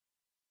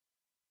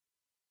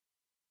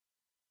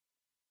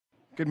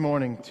Good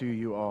morning to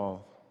you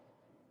all.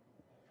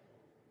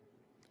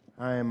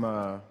 I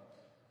am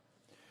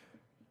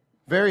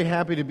very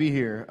happy to be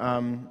here.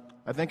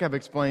 I think I've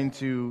explained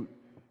to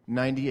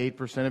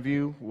 98% of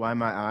you why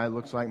my eye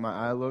looks like my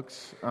eye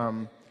looks.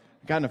 I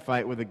got in a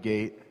fight with a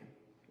gate.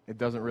 It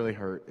doesn't really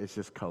hurt. It's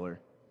just color.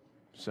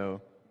 So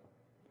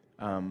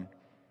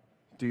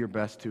do your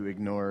best to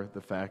ignore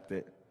the fact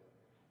that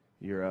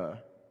you're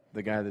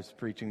the guy that's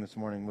preaching this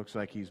morning looks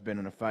like he's been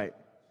in a fight.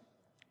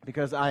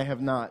 Because I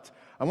have not.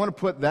 I want to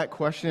put that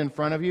question in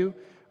front of you.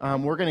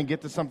 We're going to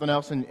get to something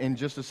else in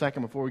just a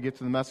second before we get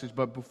to the message.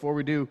 But before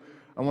we do,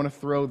 I want to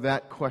throw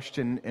that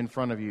question in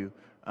front of you.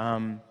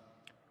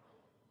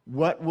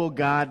 What will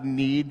God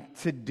need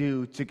to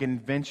do to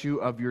convince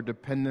you of your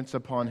dependence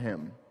upon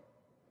Him?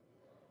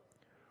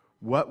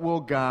 What will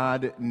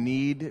God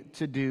need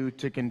to do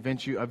to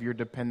convince you of your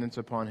dependence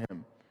upon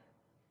Him?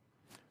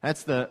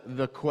 That's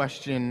the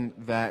question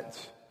that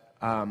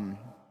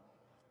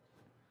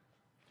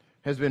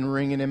has been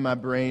ringing in my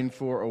brain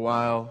for a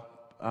while,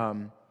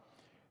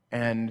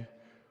 and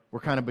we're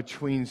kind of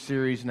between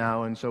series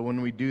now, and so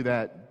when we do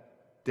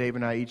that, Dave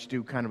and I each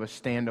do kind of a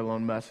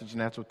standalone message, and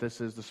that's what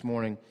this is this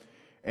morning.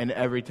 And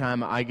every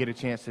time I get a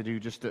chance to do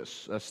just a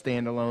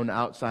standalone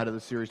outside of the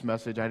series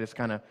message, I just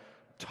kind of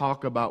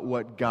talk about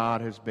what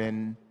God has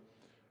been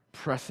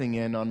pressing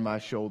in on my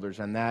shoulders,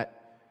 and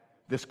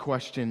this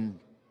question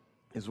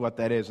is what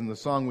that is. And the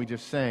song we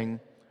just sang,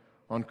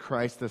 "On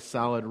Christ the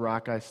Solid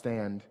Rock I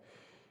Stand,"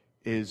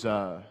 is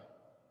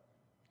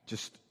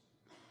just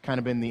kind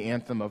of been the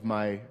anthem of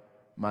my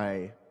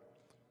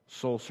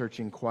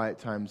soul-searching quiet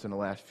times in the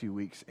last few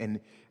weeks. And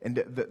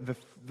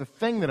the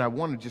thing that I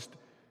want to just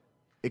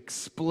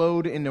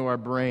explode into our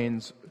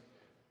brains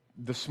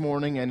this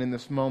morning and in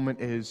this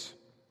moment is,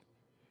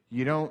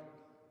 your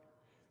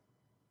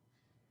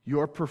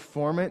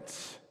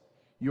performance,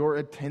 your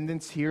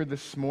attendance here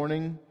this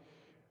morning,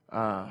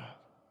 all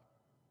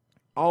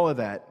of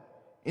that,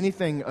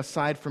 anything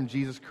aside from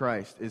Jesus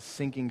Christ is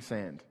sinking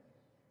sand.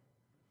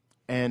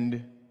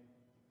 And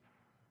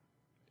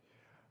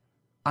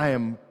I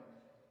am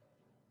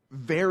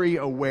very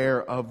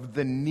aware of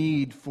the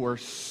need for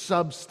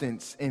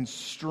substance and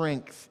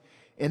strength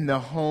in the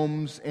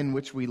homes in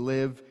which we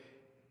live.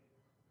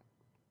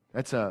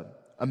 That's a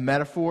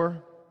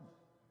metaphor.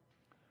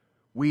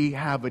 We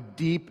have a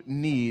deep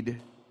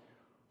need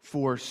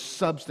for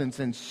substance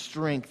and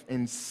strength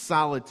and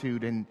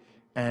solitude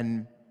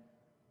and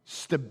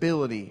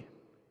stability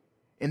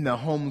in the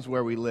homes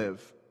where we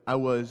live. I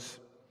was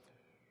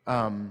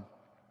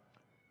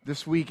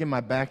this week in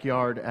my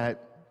backyard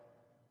at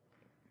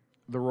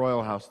the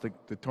Royal House,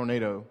 the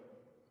tornado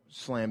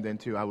slammed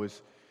into. I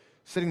was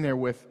sitting there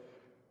with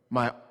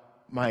my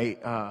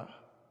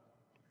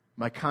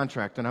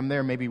contract, and I'm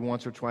there maybe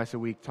once or twice a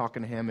week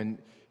talking to him, and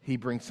he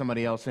brings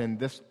somebody else in.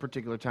 This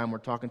particular time we're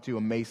talking to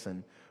a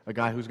mason, a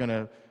guy who's going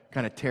to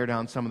kind of tear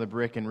down some of the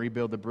brick and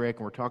rebuild the brick,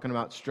 and we're talking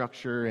about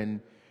structure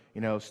and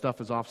stuff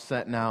is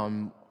offset now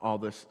and all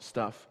this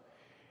stuff.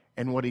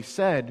 And what he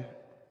said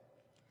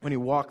when he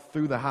walked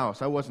through the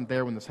house, I wasn't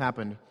there when this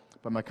happened,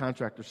 but my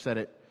contractor said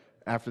it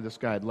after this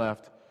guy had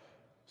left.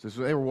 So as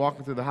they were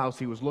walking through the house,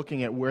 he was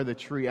looking at where the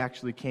tree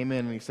actually came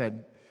in, and he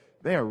said,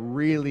 they are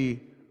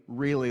really,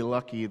 really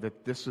lucky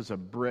that this is a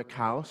brick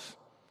house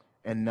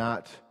and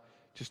not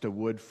just a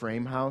wood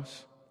frame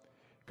house,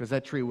 because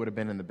that tree would have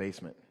been in the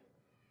basement.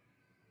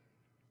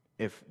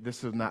 If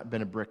this had not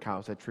been a brick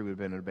house, that tree would have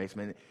been in the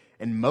basement.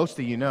 And most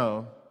of you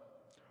know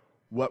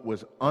what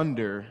was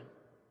under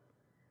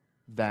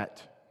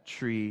that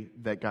tree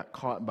that got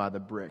caught by the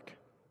brick.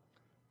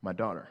 My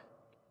daughter.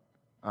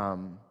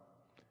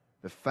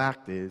 The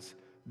fact is,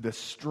 the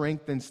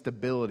strength and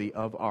stability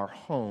of our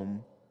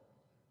home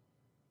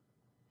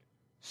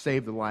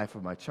saved the life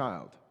of my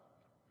child.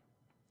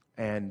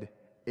 And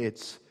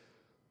it's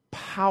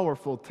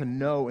powerful to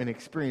know and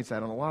experience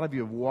that. And a lot of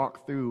you have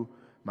walked through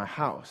my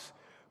house.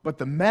 But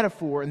the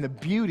metaphor and the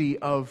beauty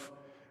of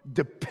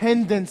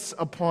dependence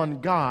upon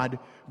God,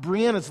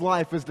 Brianna's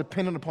life is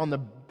dependent upon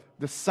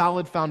the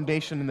solid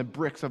foundation and the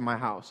bricks of my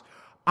house.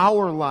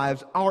 Our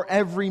lives, our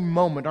every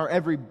moment, our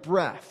every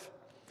breath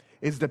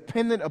is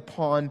dependent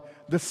upon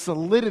the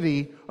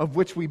solidity of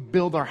which we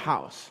build our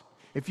house.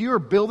 If you are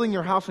building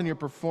your house on your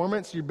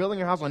performance, you're building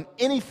your house on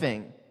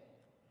anything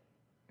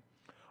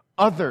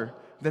other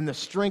than the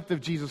strength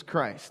of Jesus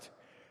Christ,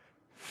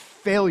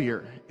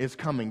 failure is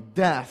coming,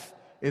 death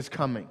is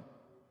coming,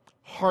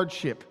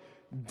 hardship,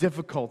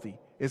 difficulty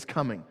is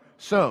coming.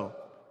 So,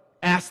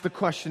 ask the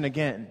question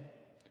again.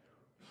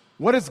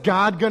 What is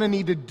God going to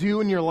need to do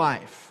in your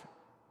life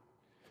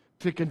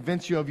to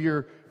convince you of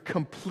your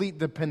complete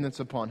dependence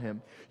upon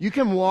Him? You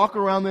can walk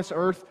around this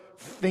earth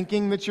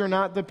thinking that you're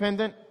not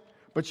dependent,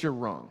 but you're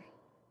wrong.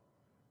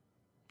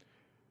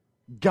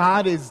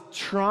 God is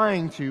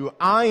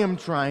I am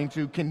trying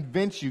to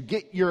convince you,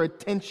 get your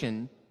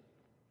attention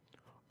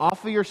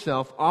off of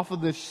yourself, off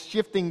of the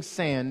shifting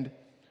sand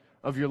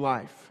of your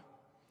life,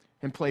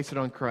 and place it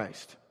on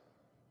Christ.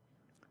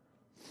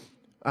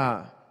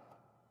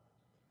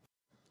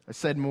 I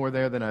said more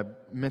there than I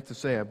meant to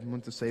say. I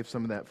meant to save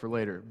some of that for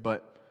later.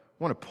 But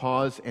I want to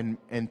pause and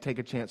take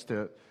a chance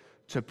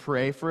to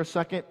pray for a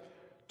second.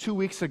 2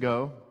 weeks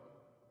ago,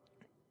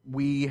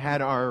 we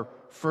had our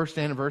first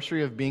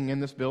anniversary of being in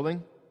this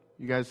building.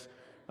 You guys,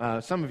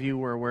 some of you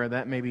were aware of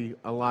that. Maybe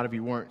a lot of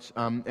you weren't.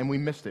 And we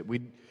missed it.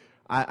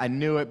 I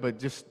knew it, but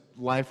just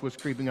life was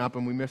creeping up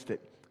and we missed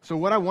it. So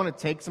what I want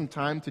to take some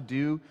time to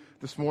do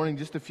this morning,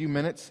 just a few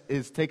minutes,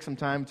 is take some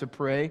time to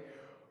pray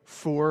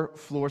for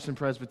Florissant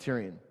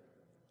Presbyterian.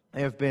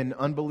 They have been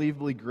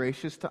unbelievably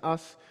gracious to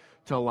us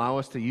to allow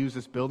us to use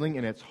this building,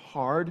 and it's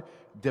hard,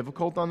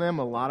 difficult on them.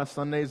 A lot of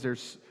Sundays,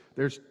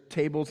 there's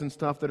tables and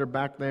stuff that are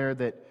back there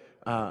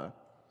that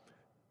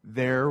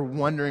they're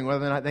wondering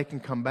whether or not they can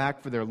come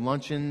back for their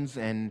luncheons,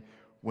 and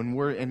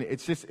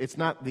it's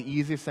not the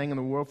easiest thing in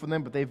the world for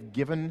them, but they've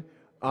given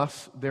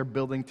us their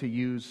building to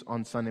use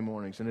on Sunday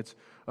mornings, and it's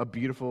a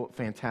beautiful,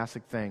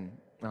 fantastic thing.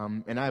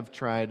 And I've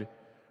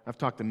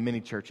talked to many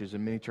churches,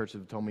 and many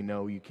churches have told me,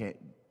 no, you can't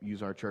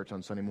use our church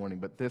on Sunday morning,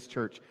 but this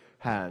church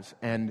has,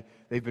 and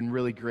they've been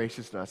really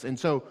gracious to us. And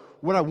so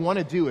what I want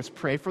to do is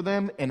pray for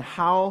them, and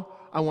how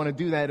I want to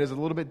do that is a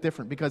little bit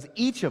different, because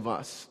each of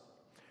us,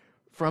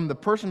 from the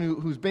person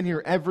who's been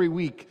here every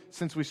week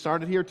since we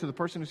started here to the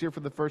person who's here for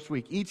the first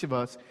week, each of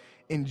us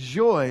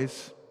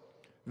enjoys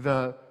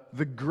the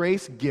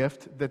grace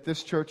gift that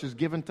this church has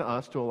given to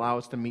us to allow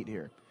us to meet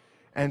here.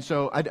 And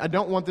so I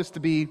don't want this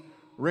to be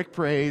Rick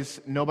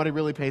prays, nobody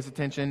really pays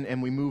attention,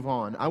 and we move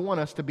on. I want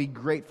us to be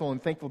grateful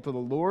and thankful to the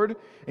Lord,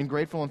 and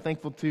grateful and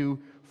thankful to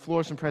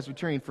Florissant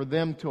Presbyterian for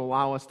them to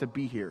allow us to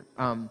be here,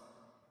 and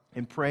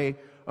pray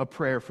a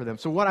prayer for them.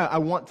 So what I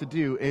want to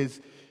do is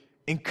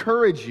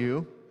encourage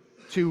you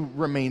to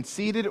remain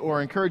seated,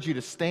 or encourage you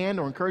to stand,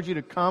 or encourage you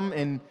to come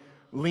and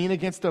lean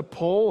against a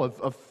pole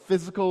of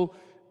physical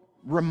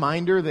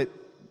reminder that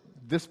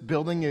this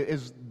building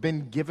has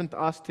been given to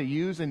us to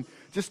use, and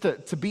just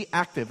to be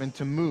active and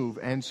to move.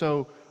 And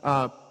so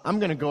I'm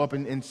going to go up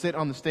and sit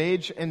on the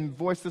stage and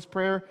voice this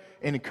prayer,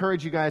 and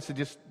encourage you guys to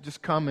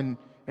just come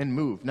and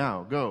move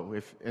now. Go,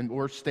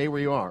 or stay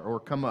where you are, or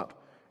come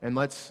up, and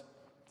let's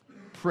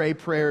pray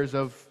prayers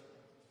of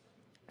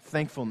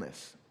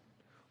thankfulness,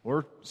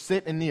 or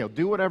sit and kneel.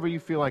 Do whatever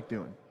you feel like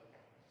doing.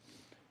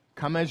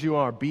 Come as you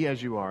are, be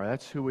as you are.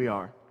 That's who we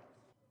are.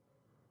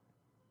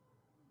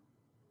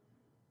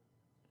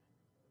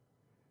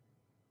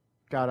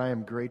 God, I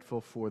am grateful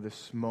for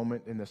this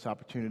moment and this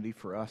opportunity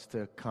for us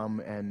to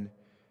come and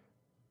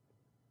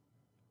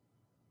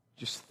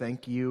just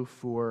thank you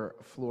for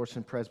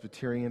Florissant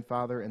Presbyterian,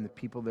 Father, and the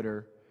people that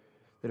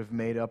have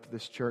made up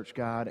this church,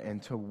 God,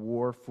 and to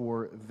war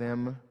for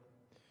them.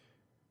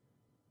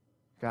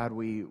 God,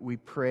 we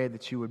pray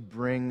that you would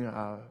bring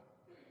a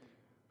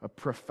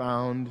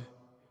profound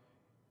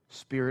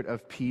spirit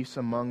of peace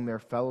among their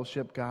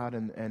fellowship, God,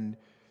 and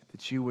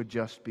that you would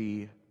just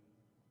be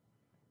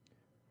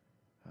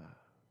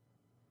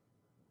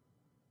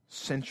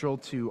central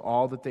to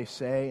all that they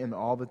say and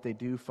all that they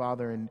do,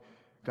 Father. And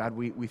God,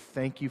 we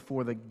thank you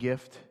for the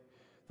gift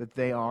that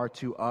they are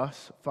to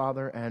us,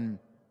 Father, and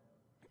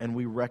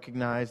we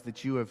recognize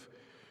that you have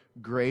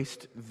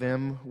graced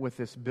them with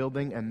this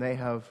building, and they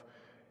have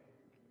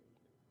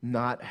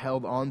not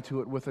held on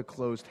to it with a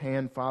closed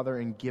hand, Father,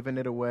 and given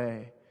it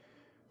away.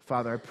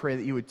 Father, I pray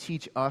that you would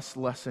teach us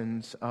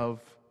lessons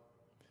of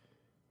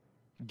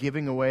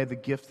giving away the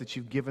gift that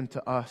you've given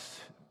to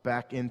us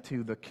back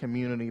into the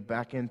community,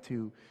 back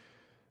into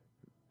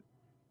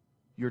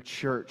your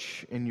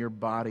church and your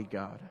body,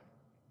 God.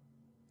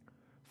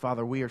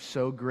 Father, we are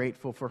so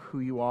grateful for who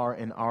you are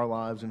in our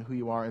lives and who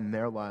you are in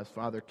their lives.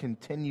 Father,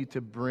 continue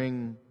to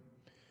bring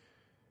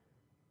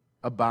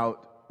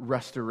about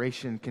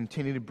restoration,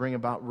 continue to bring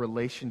about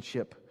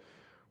relationship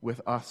with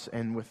us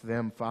and with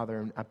them, Father.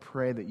 And I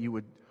pray that you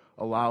would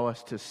allow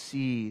us to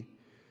see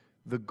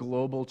the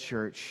global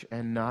church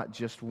and not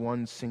just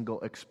one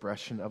single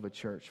expression of a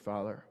church,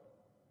 Father.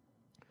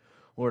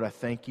 Lord, I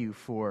thank you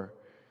for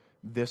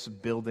this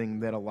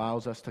building that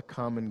allows us to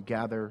come and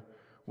gather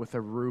with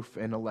a roof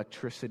and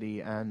electricity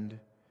and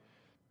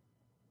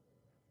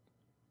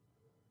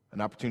an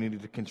opportunity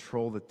to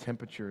control the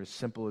temperature, as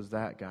simple as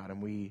that, God.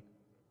 And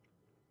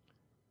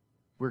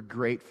we're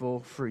grateful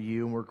for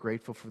you, and we're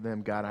grateful for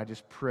them, God. I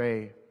just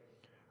pray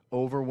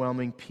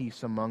overwhelming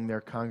peace among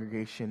their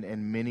congregation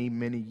and many,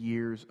 many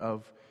years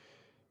of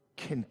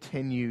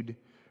continued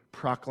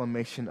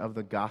proclamation of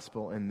the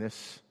gospel in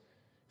this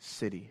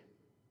city.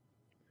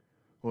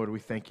 Lord, we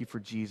thank you for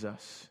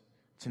Jesus.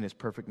 It's in his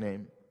perfect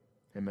name.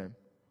 Amen.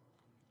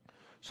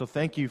 So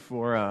thank you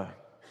for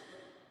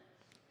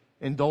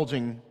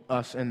indulging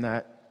us in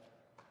that.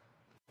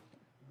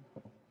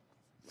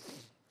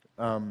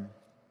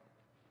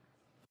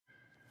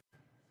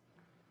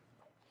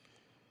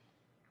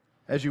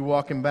 As you're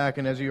walking back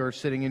and as you are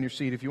sitting in your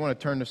seat, if you want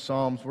to turn to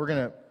Psalms,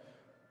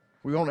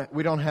 we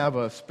don't have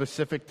a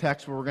specific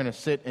text where we're going to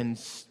sit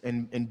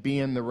and be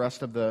in the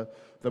rest of the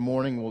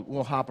morning.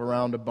 We'll hop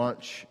around a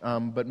bunch,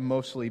 but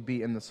mostly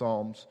be in the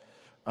Psalms.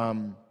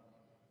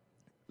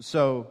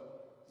 So,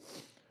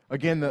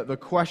 again, the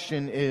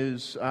question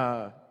is,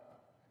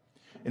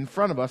 in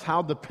front of us,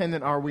 how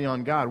dependent are we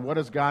on God? What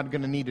is God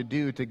going to need to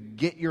do to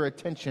get your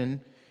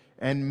attention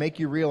and make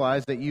you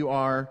realize that you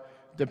are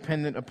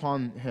dependent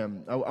upon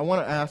Him? I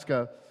want to ask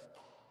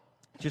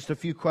just a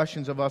few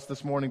questions of us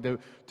this morning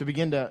to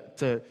begin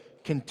to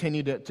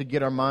continue to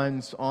get our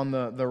minds on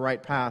the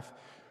right path.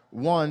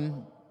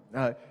 One,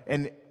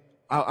 and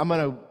I'm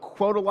going to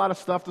quote a lot of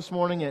stuff this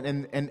morning,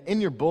 and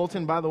in your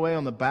bulletin, by the way,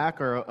 on the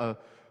back are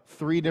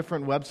 3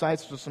 different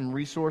websites with some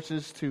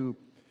resources to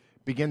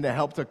begin to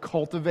help to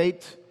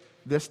cultivate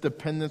this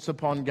dependence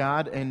upon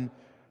God. And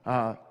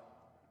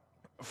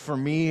for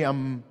me,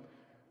 I'm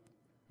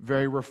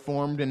very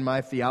reformed in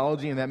my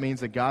theology, and that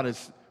means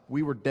that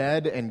we were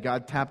dead, and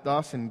God tapped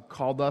us and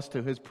called us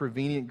to His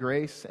prevenient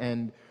grace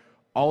and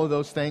all of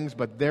those things.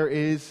 But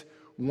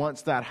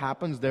once that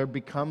happens, there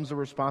becomes a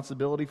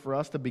responsibility for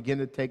us to begin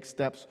to take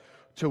steps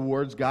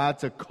towards God,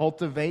 to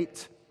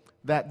cultivate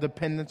that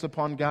dependence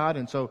upon God.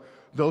 And so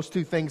those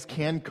 2 things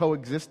can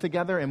coexist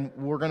together, and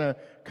we're going to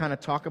kind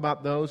of talk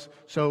about those.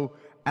 So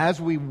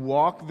as we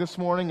walk this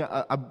morning,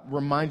 I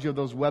remind you of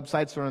those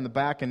websites that are in the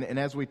back, and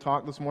as we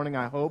talk this morning,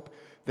 I hope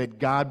that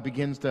God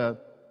begins to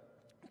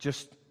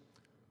just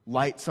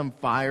light some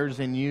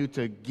fires in you,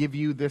 to give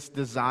you this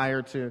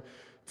desire to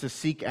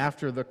seek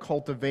after the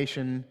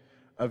cultivation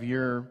of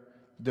your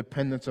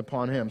dependence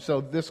upon Him.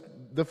 So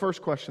the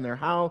first question there,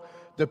 how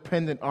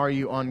dependent are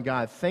you on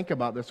God? Think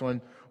about this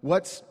one.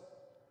 What's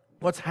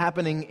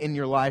happening in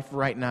your life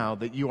right now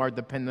that you are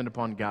dependent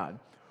upon God?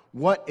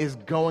 What is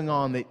going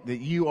on that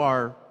you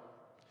are,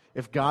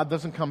 if God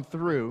doesn't come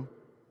through,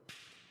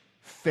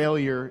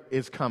 failure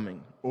is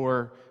coming,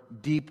 or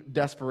deep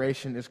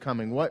desperation is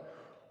coming?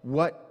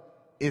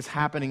 What is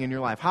happening in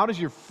your life? How does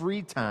your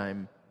free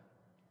time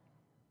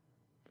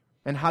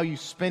and how you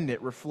spend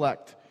it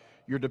reflect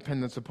your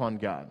dependence upon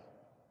God?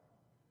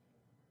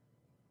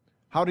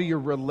 How do your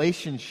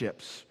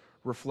relationships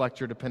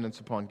reflect your dependence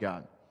upon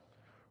God?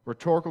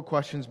 Rhetorical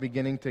questions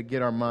beginning to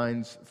get our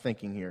minds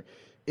thinking here.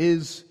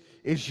 Is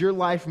your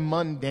life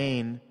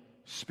mundane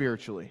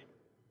spiritually?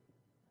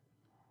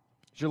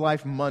 Is your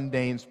life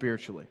mundane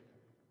spiritually?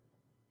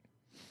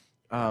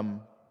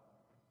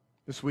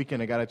 This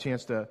weekend I got a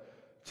chance to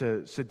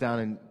sit down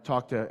and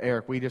talk to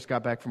Eric. We just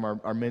got back from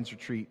our men's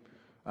retreat.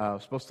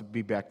 Supposed to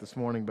be back this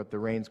morning, but the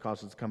rains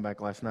caused us to come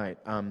back last night.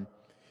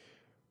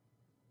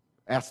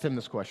 Asked him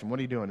this question: what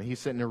are you doing? And he's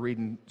sitting there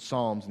reading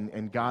Psalms,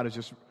 and God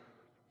has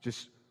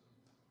just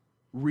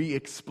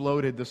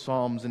re-exploded the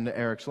Psalms into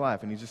Eric's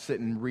life, and he's just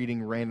sitting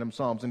reading random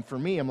Psalms. And for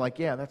me, I'm like,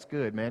 yeah, that's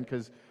good, man,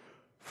 because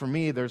for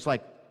me, there's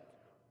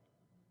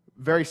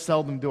very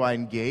seldom do I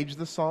engage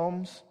the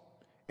Psalms,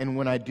 and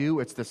when I do,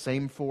 it's the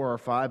same 4 or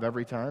 5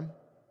 every time,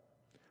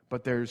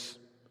 but there's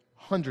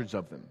hundreds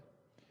of them.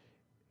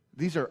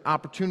 These are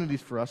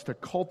opportunities for us to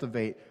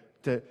cultivate,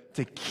 to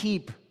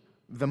keep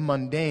the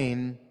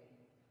mundane,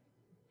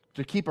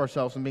 to keep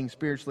ourselves from being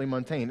spiritually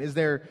mundane. Is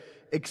there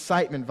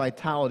excitement,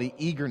 vitality,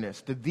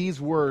 eagerness? Do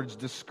these words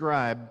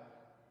describe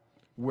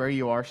where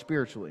you are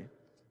spiritually?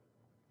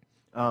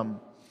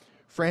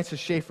 Francis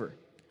Schaeffer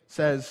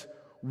says,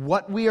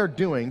 what we are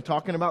doing,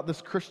 talking about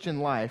this Christian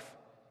life,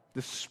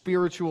 this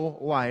spiritual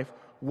life,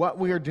 what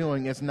we are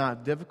doing is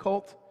not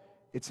difficult,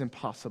 it's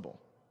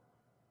impossible.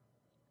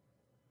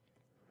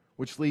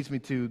 Which leads me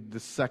to the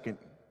second,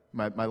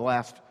 my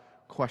last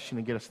question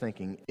to get us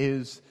thinking.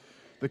 Is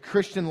the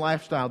Christian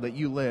lifestyle that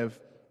you live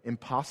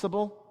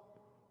impossible,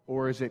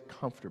 or is it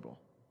comfortable?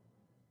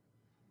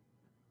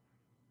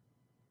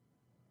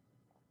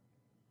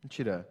 I want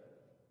you to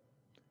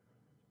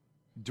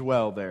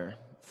dwell there,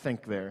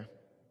 think there,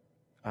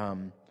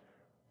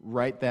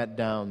 write that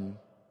down,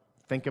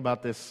 think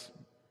about this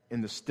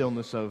in the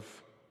stillness of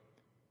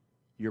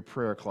your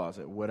prayer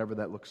closet, whatever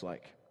that looks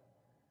like.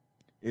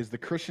 Is the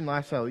Christian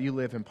lifestyle that you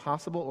live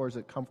impossible, or is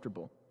it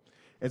comfortable?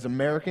 As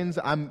Americans,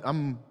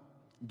 I'm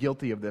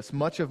guilty of this.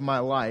 Much of my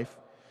life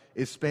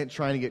is spent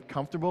trying to get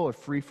comfortable or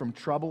free from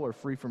trouble or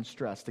free from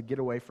stress, to get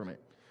away from it.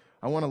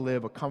 I want to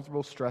live a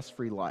comfortable,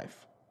 stress-free life.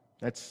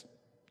 That's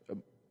a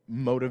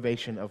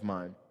motivation of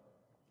mine.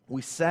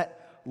 We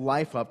set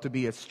life up to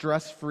be as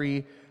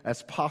stress-free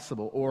as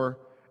possible, or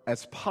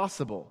as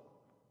possible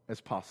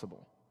as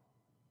possible.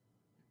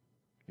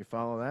 You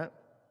follow that?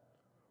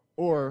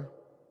 Or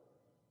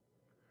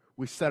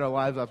we set our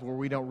lives up where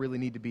we don't really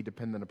need to be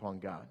dependent upon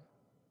God.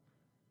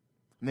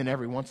 And then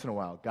every once in a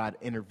while, God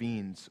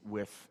intervenes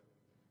with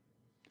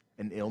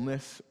an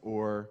illness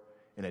or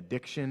an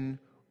addiction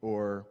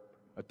or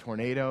a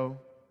tornado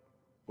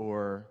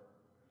or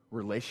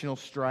relational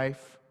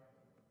strife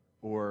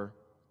or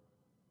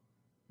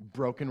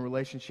broken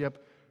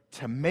relationship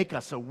to make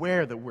us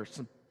aware that we're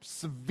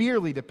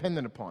severely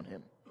dependent upon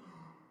Him.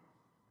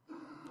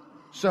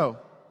 So,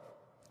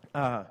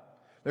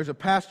 there's a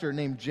pastor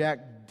named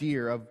Jack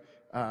Deere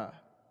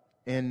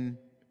in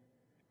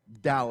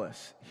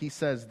Dallas. He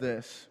says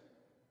this: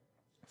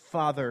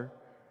 Father,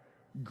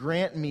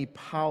 grant me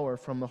power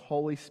from the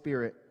Holy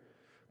Spirit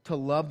to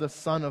love the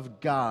Son of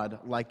God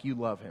like you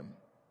love Him.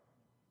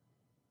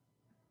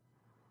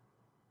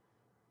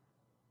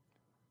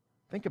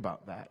 Think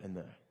about that.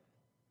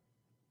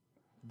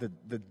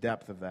 the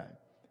depth of that.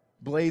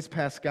 Blaise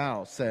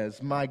Pascal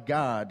says, "My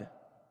God,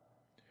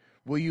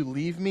 will you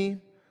leave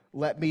me?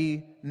 Let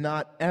me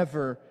not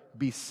ever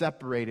be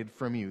separated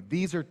from you."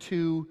 These are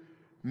two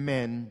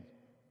men,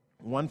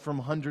 one from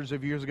hundreds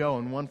of years ago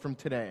and one from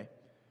today,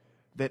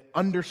 that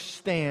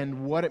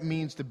understand what it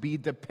means to be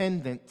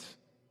dependent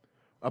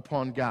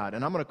upon God.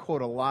 And I'm going to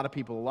quote a lot of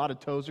people, a lot of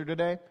Tozer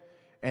today,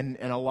 and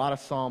a lot of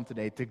Psalm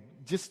today, to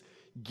just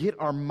get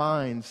our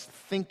minds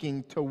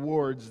thinking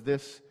towards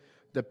this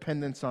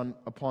dependence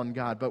upon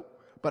God.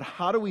 But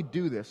how do we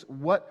do this?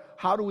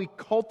 How do we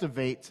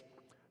cultivate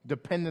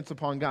dependence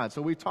upon God?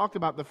 So we talked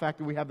about the fact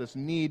that we have this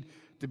need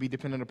to be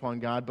dependent upon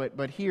God,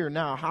 but here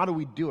now, how do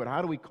we do it?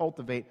 How do we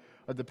cultivate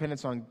a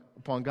dependence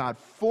upon God?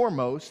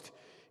 Foremost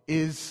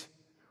is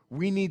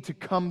we need to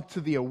come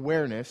to the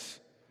awareness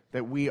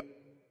that we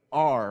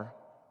are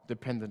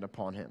dependent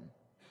upon Him.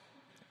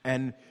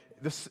 And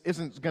this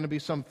isn't going to be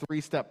some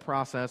three-step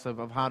process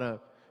of how to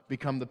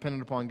become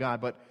dependent upon God,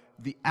 but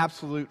the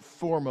absolute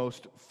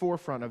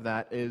forefront of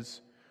that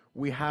is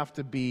we have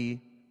to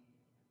be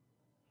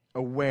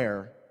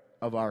aware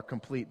of our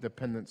complete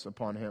dependence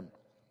upon Him.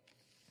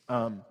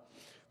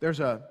 There's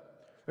a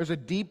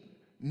deep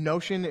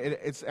notion,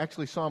 it's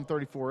actually Psalm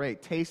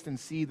 34:8. Taste and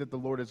see that the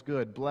Lord is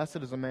good. Blessed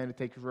is a man who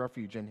takes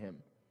refuge in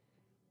Him.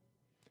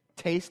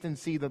 Taste and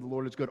see that the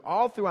Lord is good.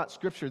 All throughout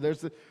Scripture,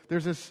 there's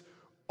this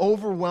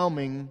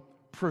overwhelming,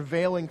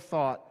 prevailing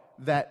thought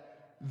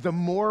that the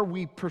more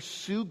we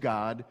pursue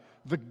God,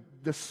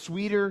 the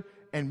sweeter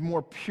and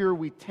more pure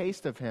we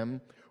taste of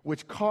Him,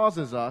 which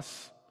causes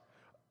us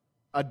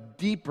a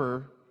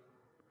deeper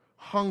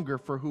hunger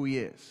for who He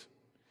is.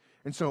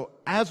 And so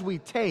as we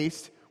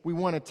taste, we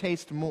want to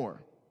taste more.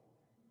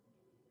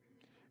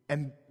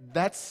 And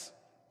that's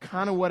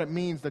kind of what it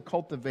means to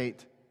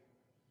cultivate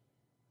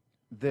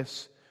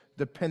this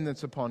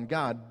dependence upon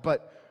God.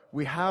 But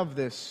we have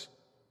this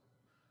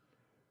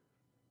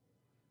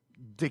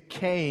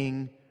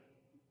decaying,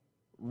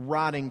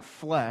 rotting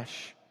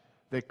flesh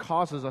that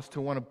causes us to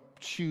want to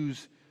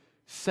choose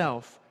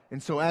self.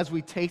 And so as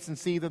we taste and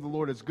see that the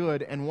Lord is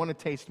good and want to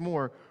taste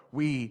more,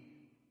 we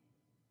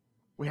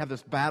have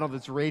this battle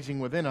that's raging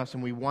within us,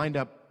 and we wind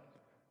up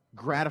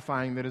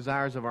gratifying the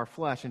desires of our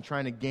flesh and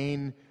trying to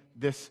gain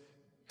this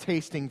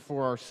tasting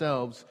for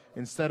ourselves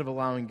instead of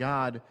allowing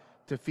God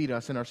to feed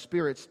us. And our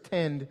spirits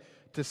tend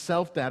to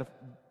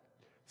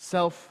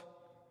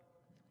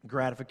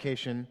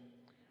self-gratification.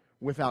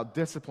 Without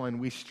discipline,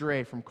 we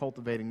stray from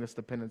cultivating this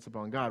dependence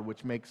upon God,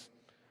 which makes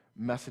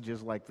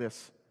messages like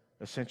this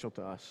essential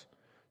to us.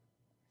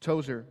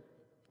 Tozer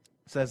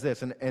says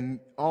this, and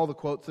all the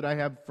quotes that I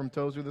have from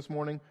Tozer this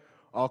morning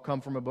all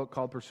come from a book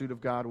called Pursuit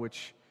of God,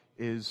 which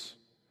is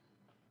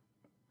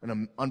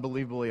an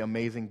unbelievably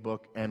amazing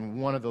book,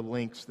 and one of the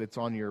links that's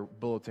on your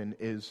bulletin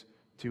is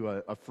to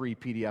a free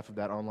PDF of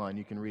that online.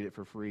 You can read it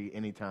for free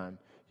anytime.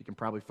 You can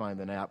probably find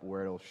an app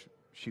where it'll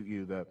shoot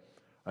you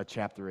a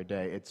chapter a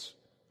day. It's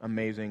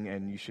amazing,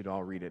 and you should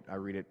all read it. I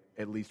read it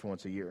at least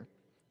once a year.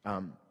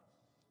 In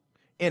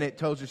it,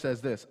 Tozer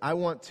says this: I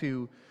want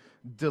to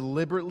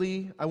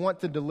deliberately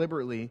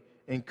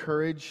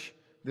encourage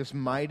this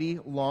mighty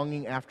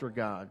longing after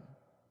God.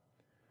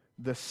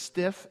 The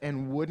stiff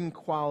and wooden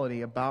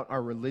quality about our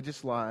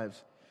religious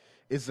lives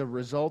is the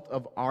result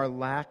of our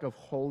lack of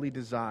holy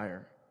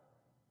desire.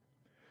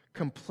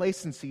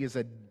 Complacency is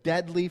a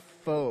deadly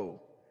foe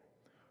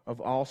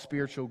of all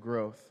spiritual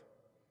growth.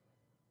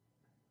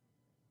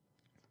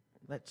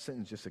 That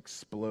sentence just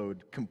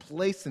explode.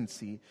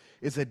 Complacency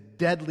is a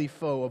deadly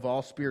foe of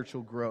all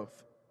spiritual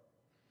growth.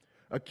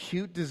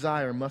 Acute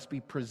desire must be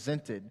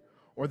presented,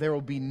 or there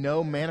will be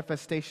no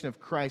manifestation of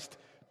Christ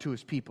to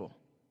His people.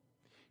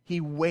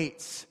 He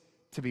waits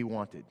to be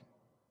wanted.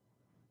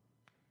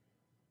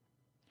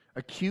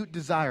 Acute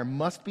desire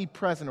must be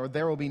present, or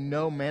there will be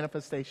no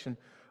manifestation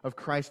of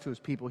Christ to His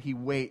people. He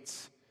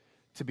waits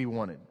to be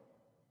wanted.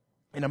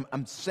 And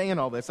I'm saying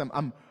all this.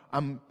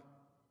 I'm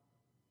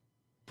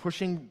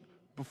pushing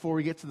before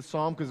we get to the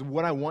Psalm, because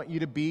what I want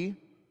you to be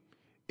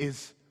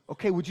is,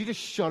 okay, would you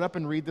just shut up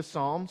and read the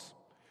Psalms?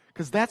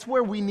 Because that's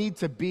where we need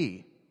to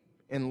be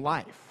in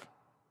life.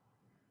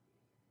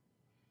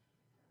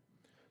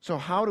 So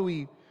how do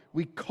we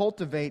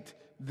cultivate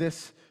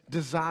this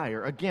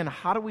desire? Again,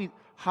 how do we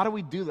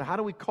do that? How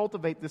do we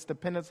cultivate this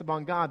dependence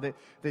upon God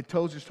that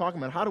Tozer's talking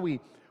about? How do we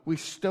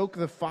stoke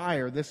the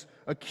fire, this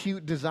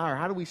acute desire?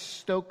 How do we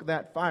stoke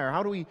that fire?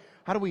 How do we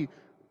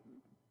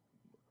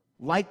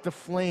light the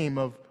flame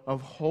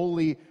of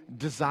holy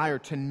desire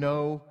to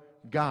know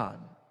God?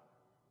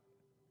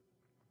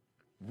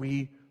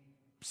 We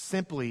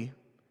simply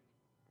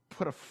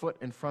put a foot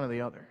in front of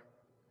the other.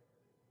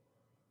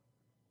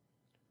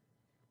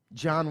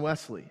 John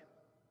Wesley: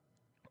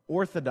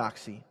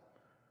 orthodoxy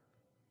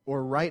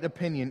or right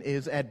opinion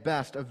is at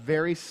best a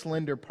very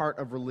slender part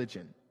of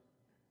religion.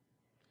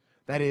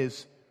 That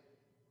is,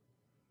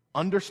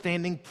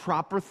 understanding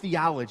proper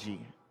theology,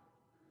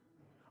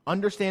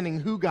 understanding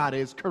who God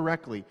is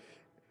correctly,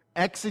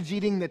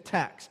 exegeting the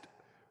text.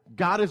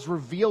 God has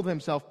revealed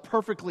Himself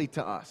perfectly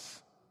to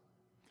us.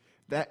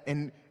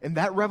 And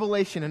that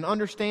revelation and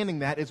understanding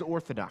that is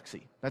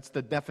orthodoxy. That's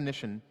the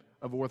definition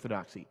of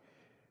orthodoxy.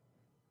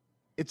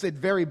 It's at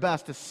very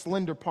best a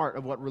slender part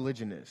of what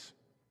religion is.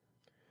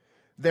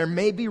 There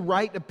may be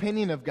right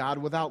opinion of God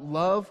without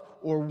love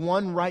or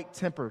one right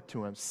temper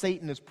to him.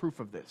 Satan is proof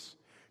of this.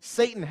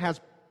 Satan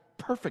has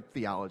perfect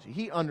theology.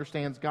 He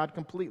understands God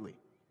completely.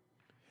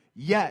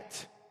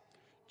 Yet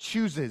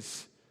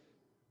chooses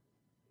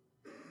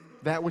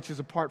that which is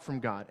apart from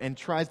God and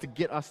tries to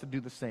get us to do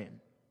the same.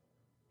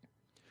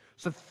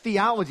 So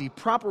theology,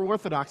 proper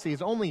orthodoxy,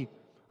 is only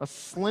a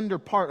slender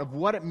part of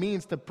what it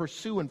means to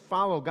pursue and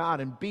follow God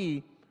and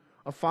be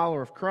a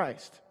follower of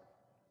Christ.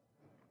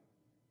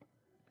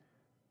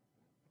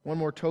 One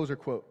more Tozer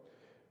quote.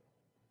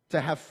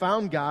 To have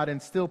found God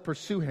and still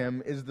pursue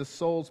him is the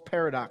soul's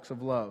paradox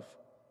of love.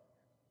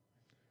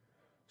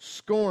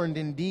 Scorned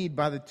indeed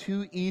by the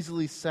too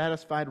easily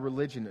satisfied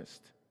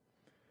religionist,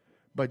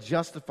 but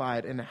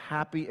justified in a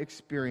happy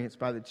experience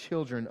by the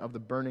children of the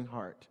burning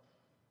heart.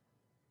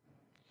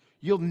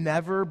 You'll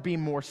never be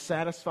more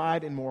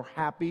satisfied and more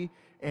happy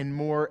and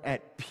more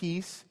at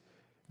peace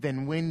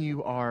than when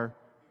you are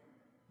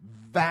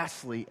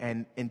vastly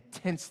and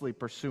intensely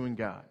pursuing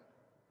God.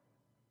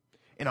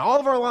 And all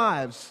of our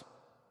lives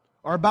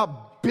are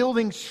about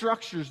building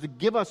structures to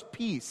give us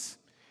peace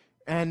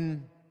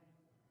and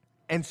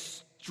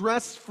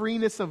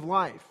stress-freeness of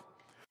life.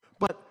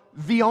 But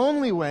the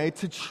only way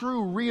to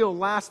true, real,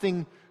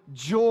 lasting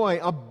joy,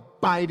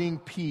 abiding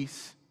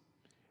peace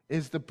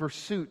is the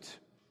pursuit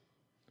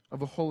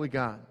of a holy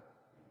God.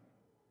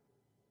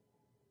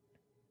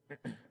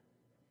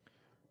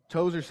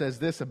 Tozer says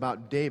this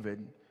about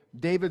David.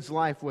 David's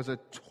life was a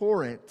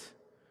torrent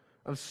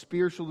of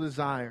spiritual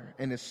desire,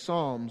 and his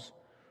psalms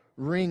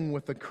ring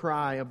with the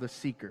cry of the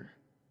seeker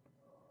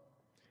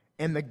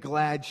and the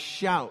glad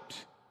shout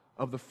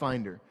of the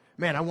finder.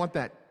 Man, I want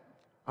that.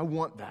 I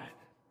want that.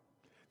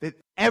 That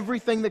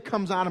everything that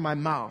comes out of my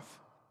mouth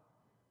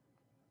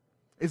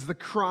is the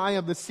cry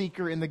of the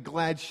seeker and the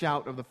glad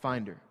shout of the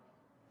finder.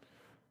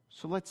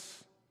 So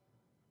let's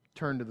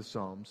turn to the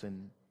Psalms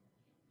and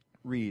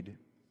read.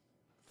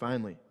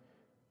 Finally,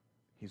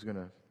 he's going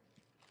to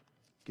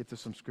get to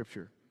some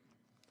scripture.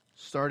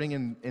 Starting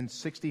in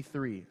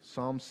 63,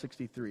 Psalm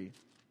 63.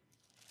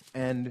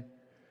 And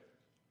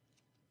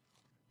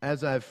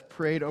as I've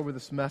prayed over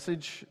this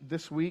message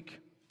this week,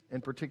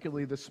 and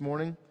particularly this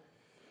morning,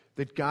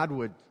 that God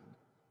would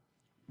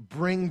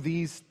bring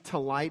these to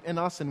light in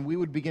us and we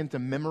would begin to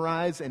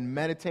memorize and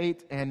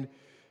meditate, and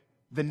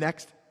the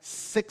next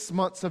 6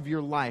 months of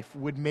your life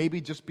would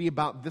maybe just be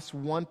about this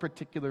one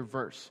particular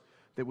verse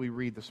that we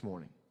read this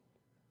morning.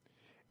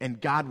 And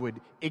God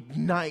would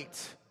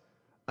ignite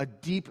a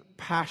deep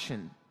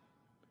passion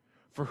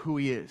for who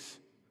He is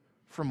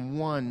from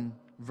one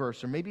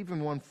verse or maybe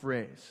even one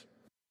phrase.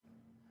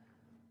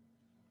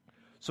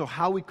 So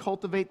how we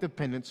cultivate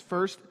dependence,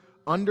 first,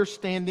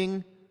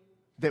 understanding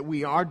that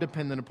we are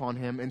dependent upon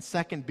Him, and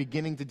second,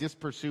 beginning to just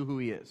pursue who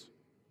He is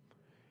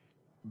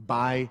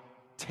by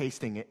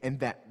tasting it, and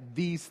that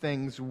these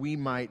things we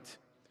might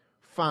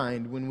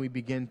find when we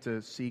begin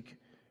to seek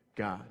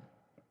God.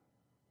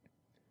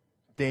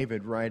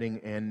 David writing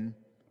in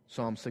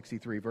Psalm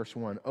 63, verse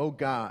 1, O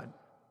God,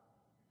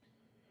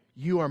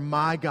 you are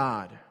my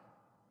God.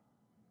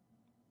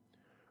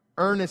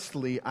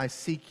 Earnestly I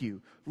seek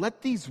you.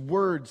 Let these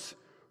words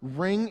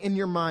ring in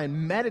your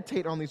mind.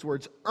 Meditate on these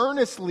words.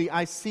 Earnestly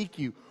I seek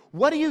you.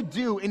 What do you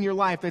do in your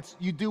life that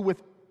you do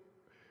with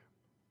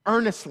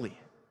earnestly?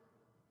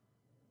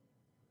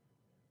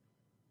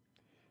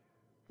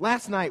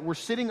 Last night, we're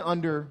sitting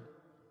under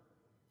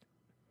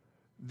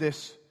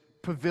this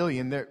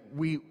pavilion that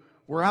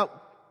we're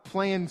out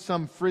playing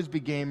some Frisbee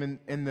game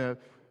in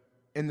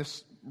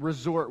this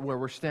resort where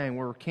we're staying,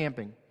 where we're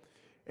camping.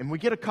 And we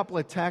get a couple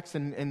of texts,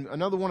 and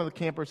another one of the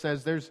campers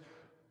says, there's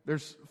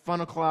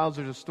funnel clouds,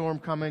 there's a storm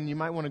coming, you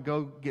might want to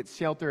go get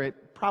shelter.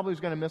 It probably is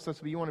going to miss us,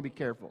 but you want to be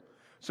careful.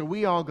 So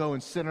we all go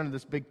and sit under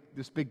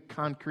this big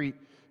concrete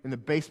in the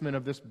basement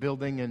of this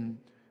building and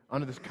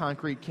under this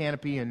concrete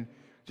canopy and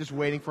just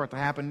waiting for it to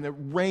happen. The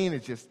rain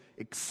is just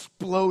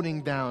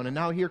exploding down, and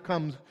now here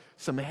comes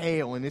some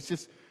hail, and it's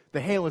just,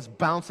 the hail is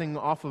bouncing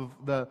off of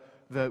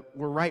we're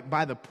right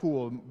by the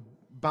pool,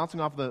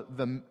 bouncing off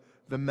the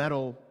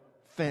metal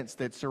fence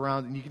that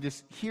surrounds, and you can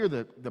just hear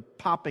the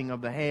popping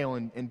of the hail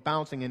and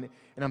bouncing, and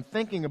I'm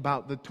thinking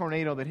about the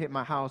tornado that hit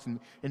my house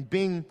and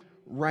being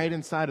right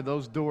inside of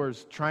those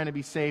doors, trying to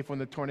be safe when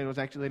the tornado was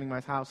actually hitting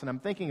my house, and I'm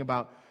thinking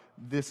about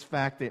this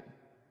fact that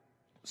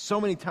so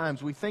many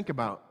times we think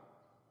about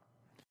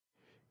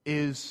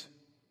is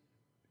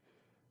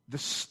the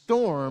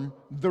storm,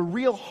 the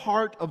real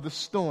heart of the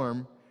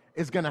storm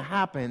is going to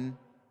happen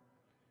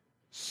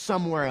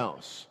somewhere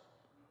else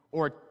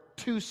or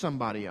to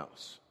somebody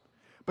else.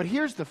 But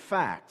here's the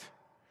fact.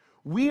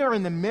 We are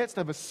in the midst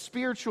of a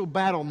spiritual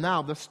battle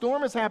now. The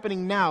storm is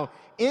happening now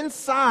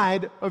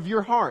inside of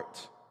your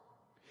heart.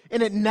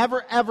 And it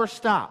never, ever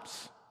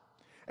stops.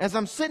 As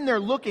I'm sitting there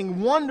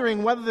looking,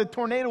 wondering whether the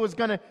tornado is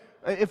going to,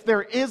 if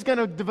there is going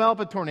to develop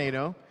a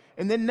tornado,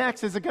 And then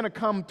next, is it going to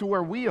come to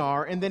where we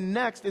are? And then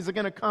next, is it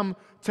going to come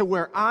to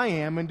where I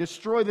am and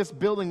destroy this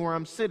building where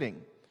I'm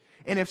sitting?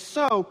 And if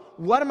so,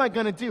 what am I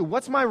going to do?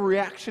 What's my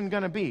reaction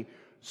going to be?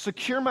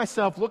 Secure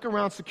myself, look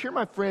around, secure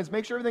my friends,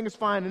 make sure everything is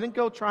fine, and then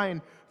go try and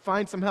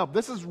find some help.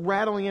 This is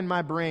rattling in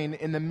my brain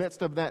in the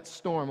midst of that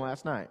storm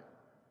last night.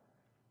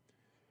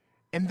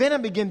 And then I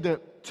begin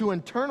to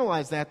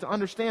internalize that, to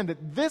understand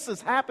that this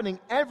is happening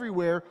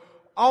everywhere,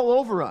 all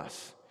over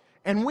us.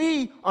 And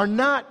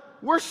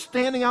we're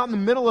standing out in the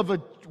middle of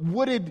a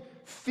wooded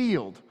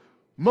field.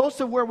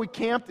 Most of where we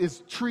camped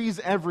is trees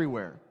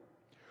everywhere.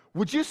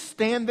 Would you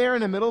stand there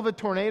in the middle of a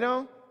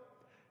tornado?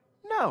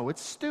 No,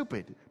 it's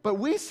stupid. But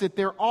we sit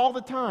there all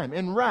the time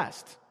and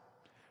rest,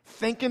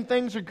 thinking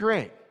things are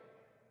great.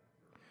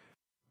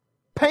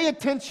 Pay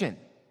attention.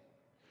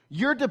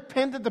 You're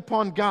dependent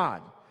upon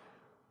God.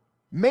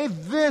 May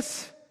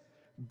this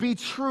be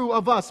true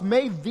of us.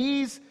 May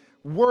these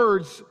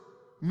words,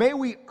 may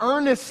we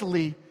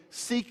earnestly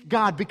seek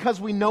God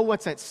because we know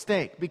what's at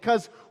stake,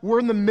 because we're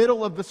in the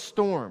middle of the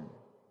storm.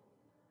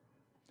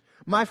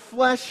 My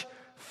flesh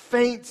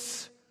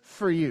faints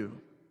for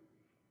you,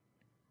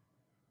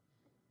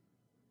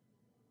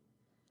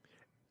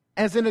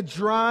 as in a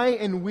dry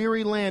and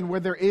weary land where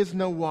there is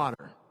no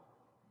water.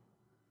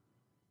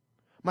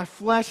 My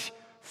flesh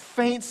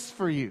faints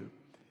for you.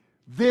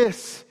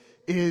 This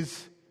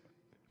is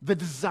the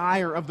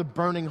desire of the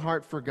burning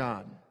heart for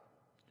God.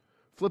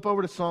 Flip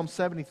over to Psalm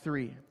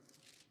 73.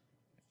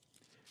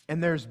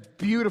 And there's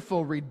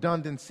beautiful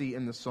redundancy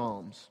in the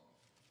Psalms.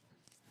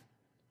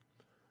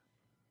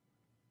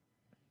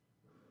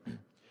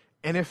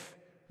 And if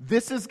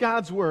this is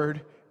God's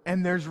word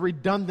and there's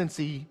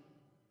redundancy,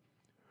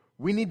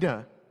 we need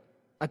to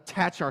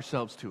attach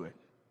ourselves to it.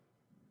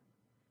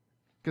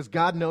 Because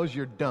God knows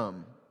you're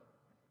dumb.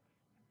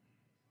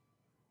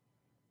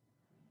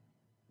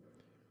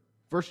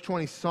 Verse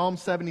 20, Psalm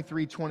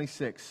 73,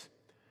 26.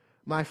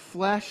 My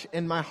flesh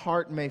and my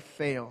heart may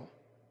fail,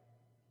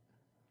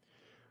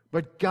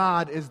 but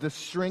God is the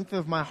strength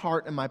of my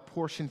heart and my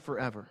portion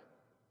forever.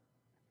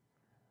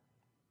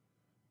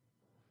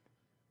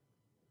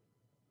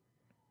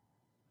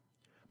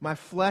 My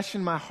flesh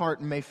and my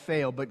heart may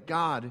fail, but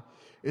God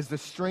is the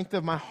strength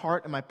of my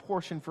heart and my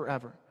portion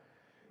forever.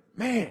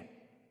 Man,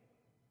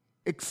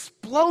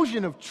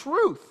 explosion of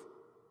truth.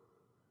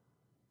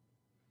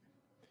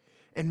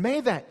 And may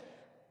that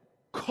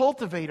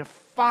cultivate a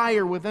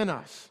fire within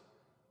us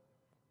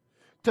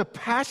to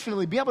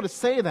passionately be able to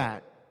say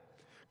that.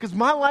 Because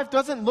my life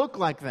doesn't look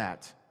like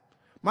that.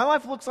 My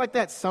life looks like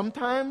that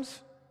sometimes.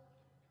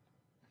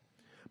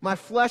 My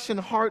flesh and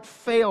heart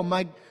fail,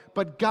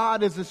 but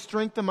God is the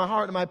strength of my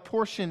heart and my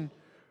portion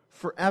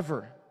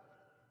forever.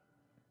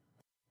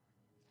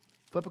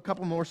 Flip a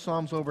couple more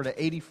Psalms over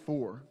to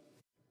 84.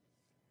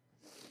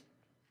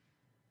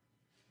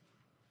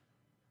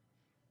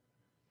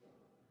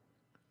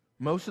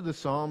 Most of the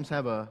Psalms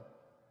have a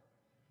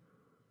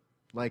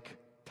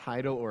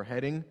title or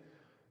heading.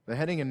 The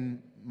heading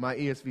in my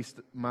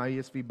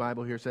ESV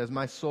Bible here says,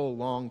 "My soul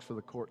longs for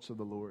the courts of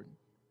the Lord."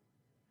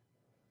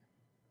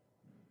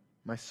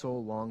 My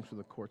soul longs for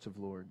the courts of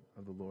the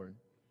Lord.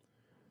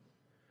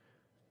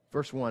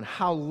 Verse 1,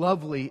 how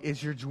lovely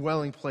is your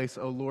dwelling place,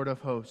 O Lord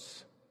of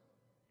hosts.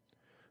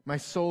 My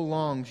soul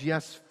longs,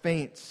 yes,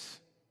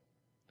 faints,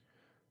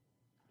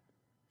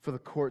 for the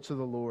courts of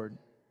the Lord.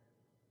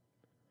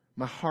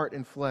 My heart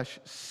and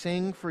flesh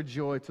sing for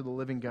joy to the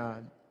living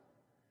God.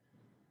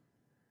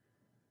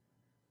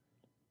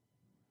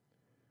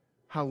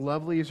 How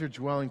lovely is your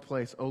dwelling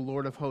place, O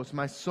Lord of hosts.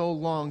 My soul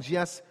longs,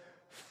 yes,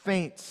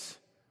 faints,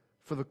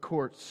 for the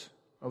courts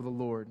of the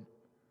Lord.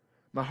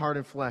 My heart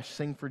and flesh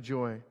sing for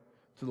joy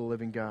to the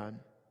living God.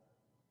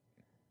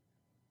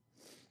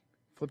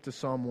 Flip to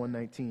Psalm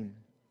 119.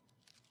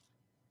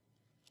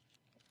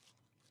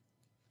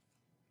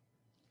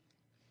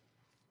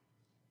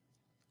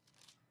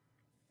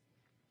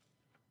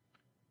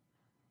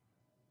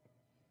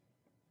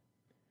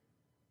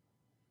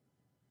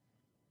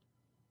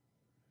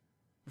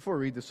 Before I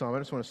read the psalm, I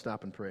just want to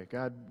stop and pray.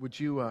 God, would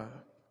you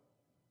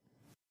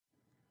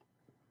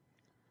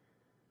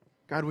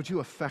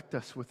affect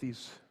us with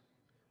these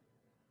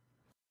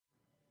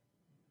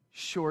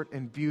short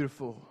and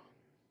beautiful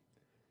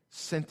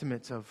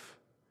sentiments of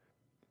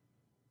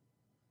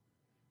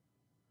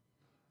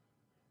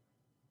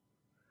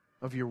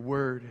your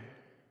word?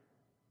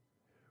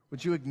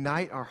 Would you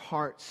ignite our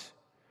hearts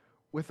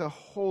with a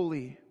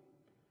holy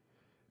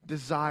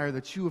desire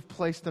that you have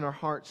placed in our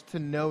hearts to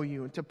know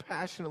you and to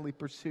passionately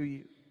pursue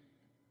you?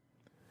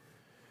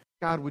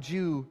 God, would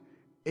you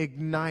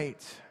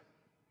ignite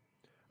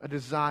a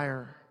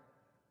desire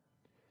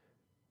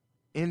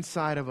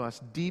inside of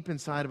us, deep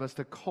inside of us,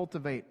 to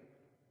cultivate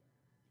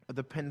a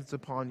dependence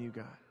upon you,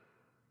 God,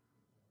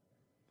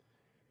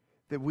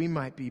 that we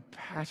might be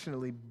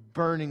passionately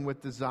burning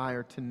with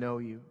desire to know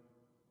you.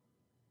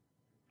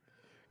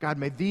 God,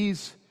 may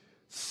these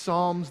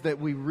psalms that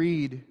we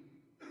read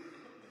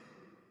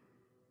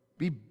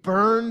be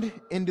burned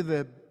into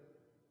the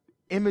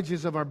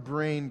images of our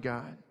brain,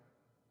 God.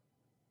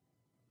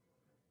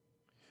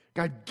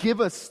 God, give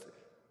us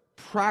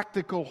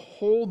practical,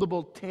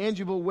 holdable,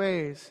 tangible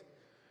ways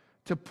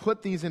to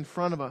put these in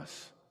front of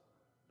us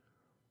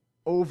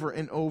over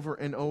and over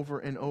and over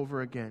and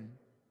over again.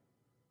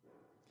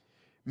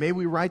 May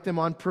we write them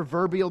on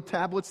proverbial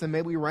tablets, and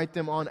may we write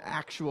them on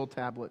actual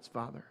tablets,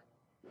 Father.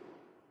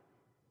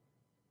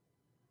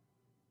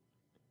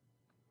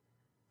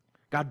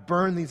 God,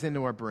 burn these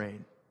into our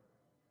brain.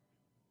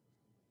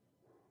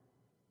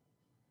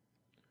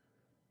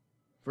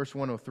 Verse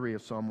 103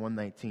 of Psalm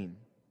 119.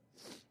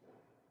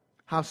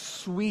 How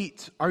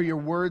sweet are your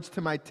words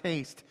to my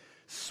taste,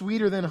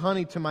 sweeter than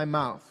honey to my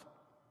mouth.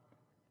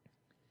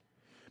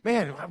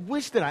 Man, I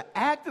wish that I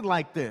acted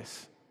like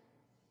this.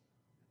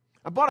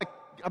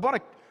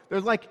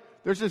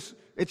 There's this,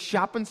 it's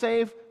Shop and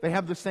Save. They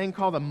have this thing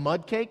called a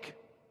mud cake,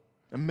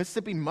 a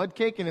Mississippi mud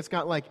cake, and it's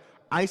got like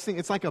icing.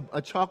 It's like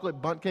a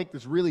chocolate bundt cake,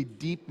 this really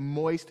deep,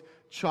 moist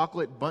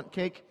chocolate bundt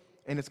cake,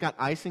 and it's got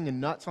icing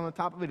and nuts on the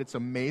top of it. It's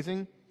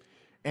amazing.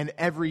 And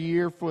every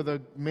year for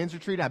the men's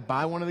retreat, I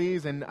buy one of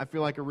these, and I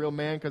feel like a real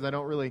man because I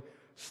don't really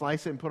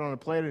slice it and put it on a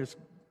plate. I just,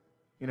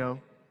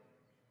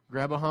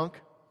 grab a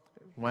hunk.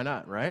 Why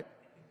not, right?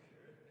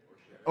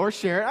 Or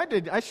share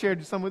it. I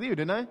shared some with you,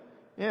 didn't I?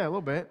 Yeah, a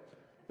little bit.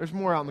 There's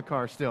more out in the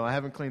car still. I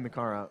haven't cleaned the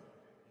car out.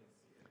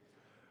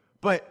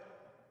 But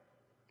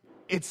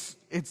it's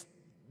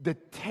the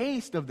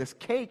taste of this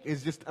cake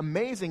is just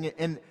amazing,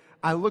 and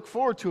I look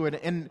forward to it,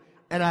 and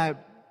I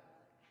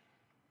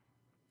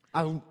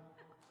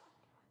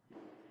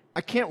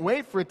can't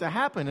wait for it to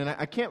happen, and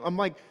I'm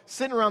like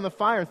sitting around the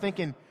fire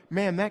thinking,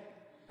 man,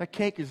 that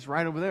cake is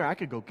right over there. I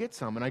could go get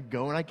some, and I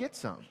go and I get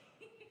some.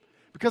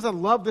 Because I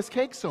love this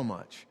cake so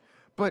much.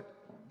 But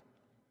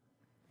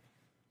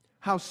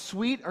how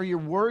sweet are your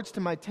words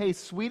to my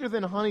taste, sweeter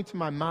than honey to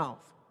my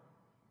mouth.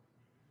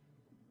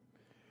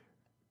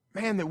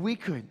 Man, that we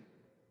could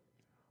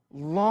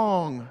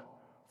long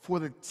for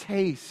the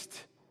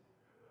taste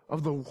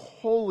of the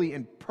holy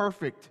and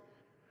perfect,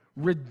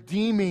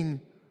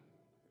 redeeming,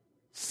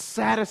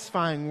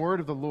 satisfying word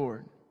of the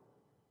Lord.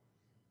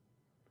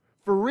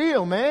 For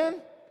real,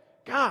 man.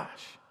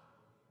 Gosh.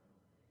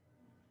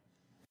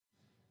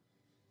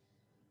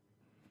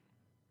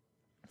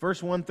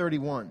 Verse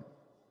 131.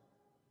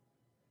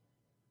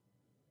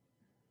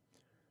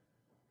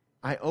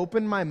 I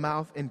open my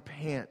mouth and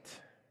pant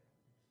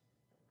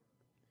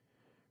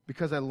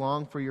because I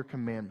long for your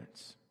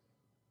commandments.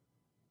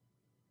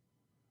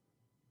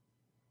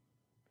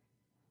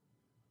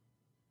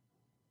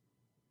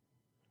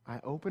 I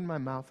open my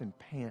mouth and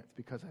pant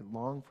because I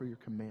long for your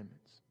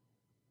commandments.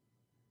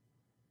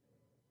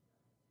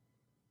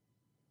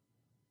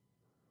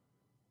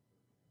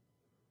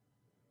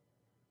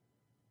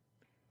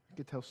 I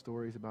could tell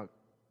stories about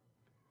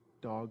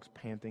dogs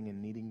panting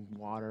and needing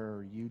water,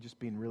 or you just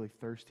being really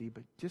thirsty,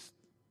 but just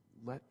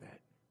let that.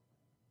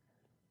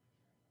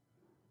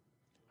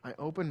 I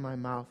open my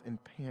mouth and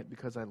pant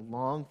because I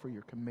long for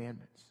your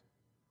commandments.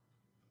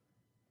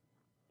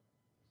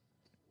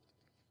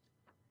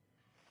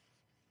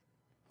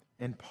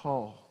 And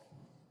Paul,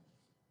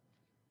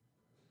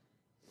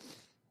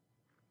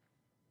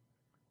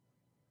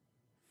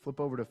 flip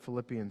over to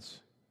Philippians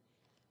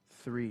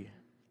 3.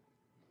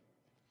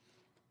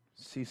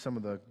 See some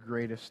of the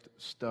greatest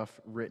stuff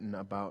written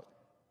about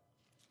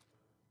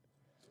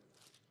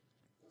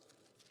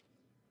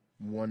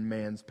one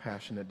man's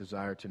passionate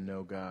desire to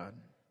know God.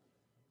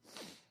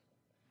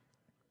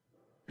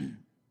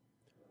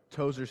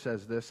 Tozer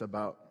says this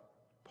about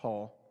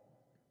Paul.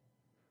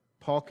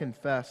 Paul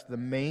confessed the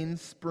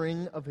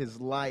mainspring of his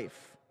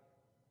life,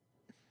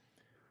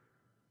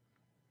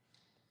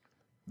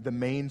 the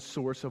main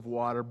source of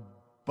water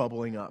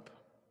bubbling up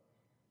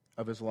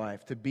of his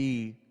life, to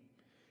be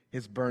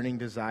his burning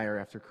desire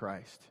after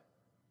Christ.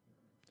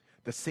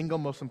 The single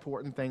most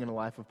important thing in the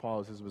life of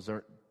Paul is his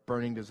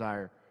burning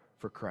desire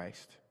for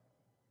Christ.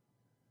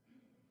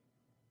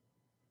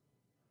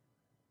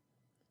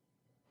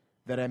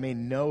 That I may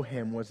know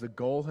him was the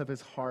goal of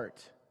his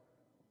heart.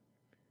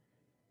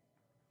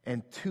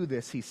 And to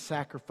this he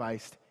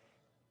sacrificed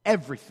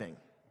everything.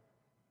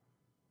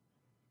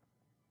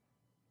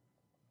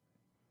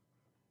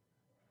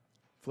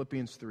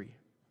 Philippians 3.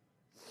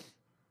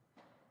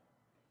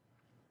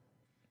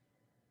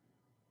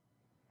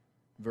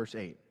 Verse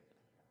 8.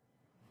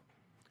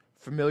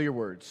 Familiar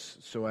words.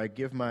 So I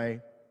give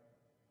my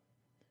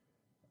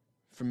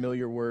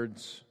familiar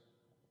words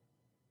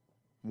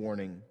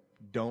warning.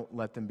 Don't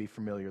let them be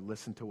familiar.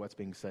 Listen to what's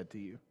being said to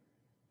you.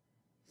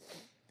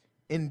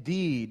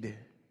 Indeed,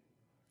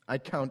 I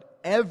count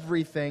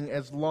everything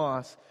as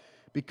loss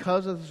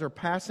because of the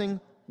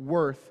surpassing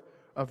worth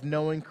of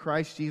knowing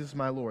Christ Jesus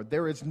my Lord.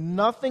 There is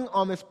nothing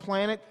on this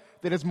planet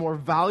that is more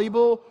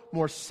valuable,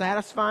 more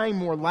satisfying,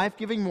 more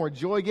life-giving, more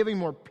joy-giving,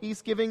 more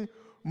peace-giving,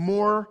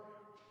 more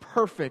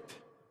perfect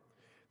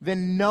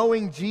than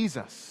knowing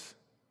Jesus.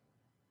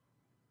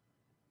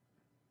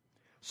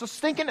 So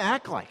think and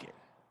act like it.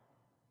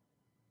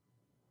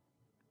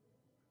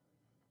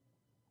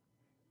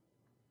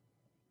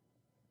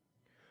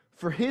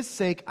 For his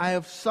sake I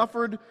have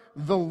suffered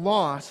the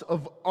loss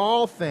of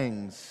all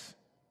things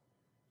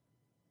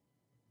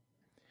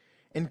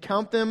and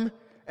count them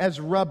as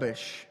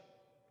rubbish.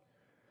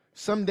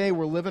 Someday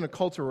we'll live in a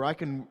culture where I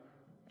can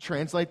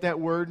translate that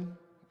word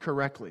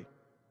correctly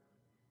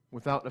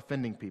without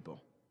offending people.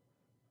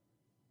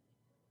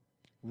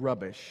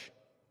 Rubbish.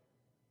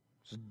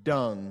 It's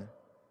dung.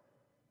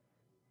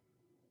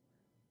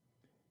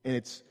 And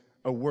it's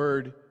a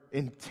word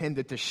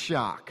intended to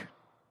shock.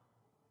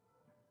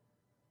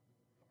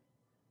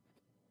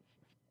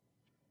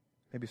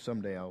 Maybe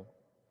someday I'll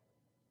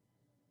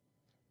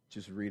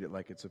just read it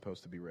like it's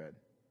supposed to be read.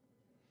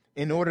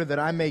 In order that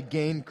I may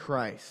gain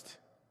Christ.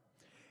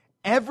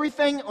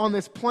 Everything on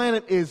this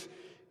planet is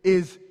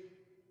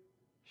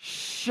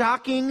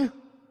shocking,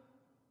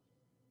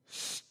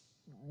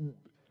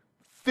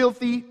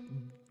 filthy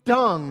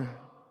dung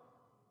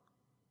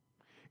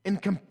in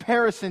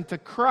comparison to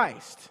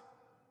Christ.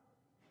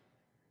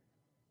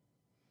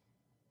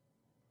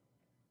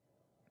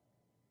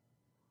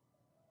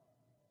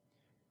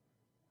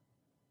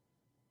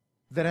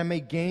 That I may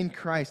gain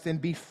Christ and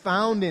be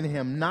found in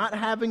Him, not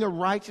having a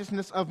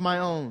righteousness of my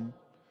own,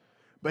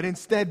 but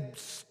instead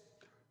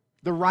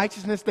the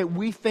righteousness that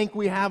we think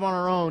we have on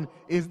our own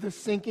is the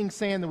sinking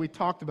sand that we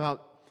talked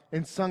about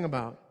and sung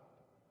about.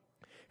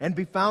 And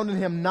be found in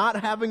Him, not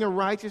having a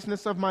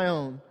righteousness of my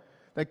own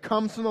that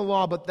comes from the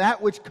law, but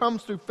that which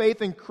comes through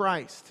faith in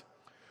Christ.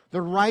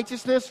 The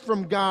righteousness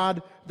from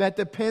God that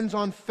depends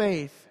on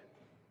faith.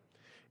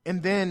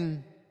 And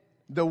then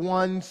the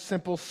one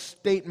simple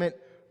statement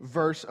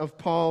verse of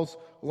Paul's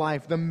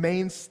life, the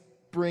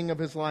mainspring of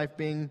his life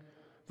being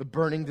the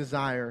burning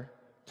desire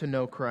to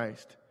know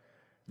Christ.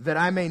 That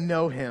I may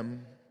know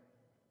Him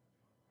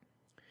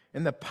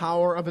in the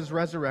power of His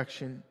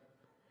resurrection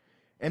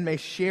and may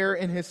share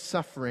in His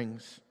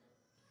sufferings.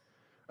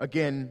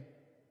 Again,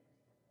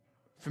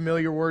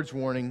 familiar words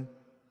warning.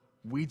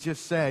 We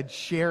just said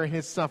share in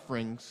His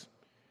sufferings,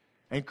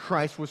 and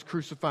Christ was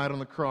crucified on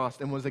the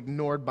cross and was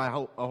ignored by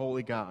a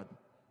holy God.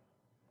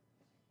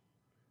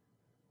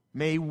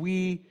 May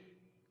we,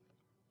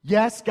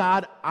 yes,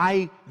 God,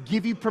 I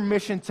give you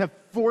permission to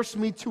force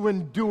me to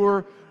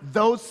endure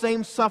those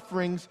same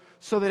sufferings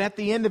so that at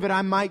the end of it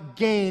I might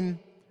gain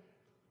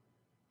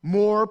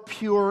more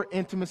pure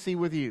intimacy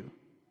with you.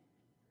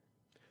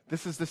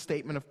 This is the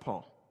statement of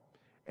Paul,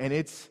 and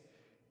it's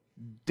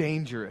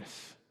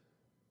dangerous.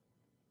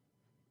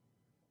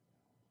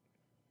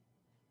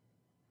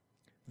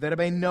 That I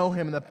may know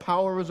Him in the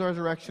power of His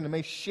resurrection and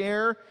may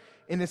share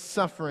in His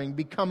suffering,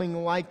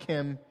 becoming like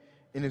Him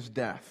in His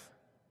death.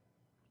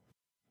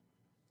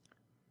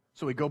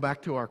 So we go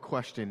back to our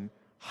question,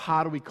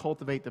 how do we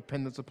cultivate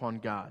dependence upon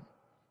God?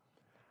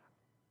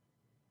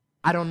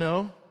 I don't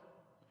know,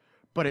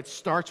 but it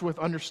starts with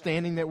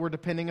understanding that we're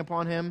depending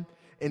upon Him,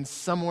 and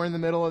somewhere in the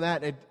middle of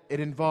that, it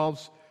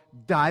involves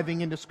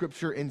diving into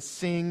Scripture and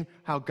seeing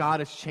how God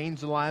has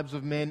changed the lives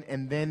of men,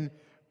 and then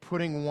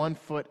putting one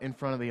foot in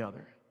front of the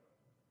other.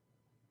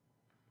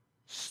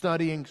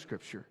 Studying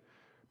Scripture,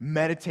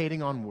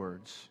 meditating on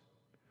words,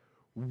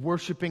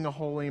 worshiping a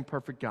holy and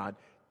perfect God,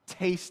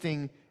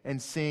 tasting and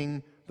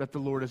seeing that the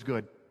Lord is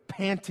good,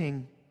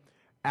 panting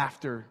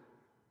after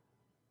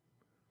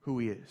who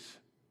He is.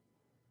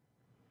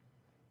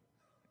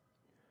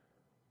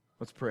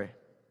 Let's pray.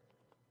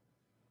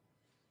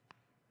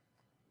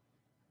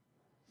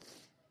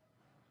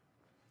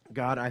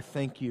 God, I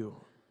thank you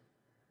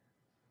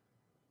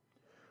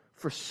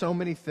for so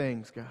many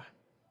things, God.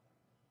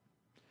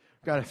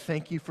 God, I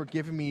thank you for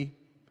giving me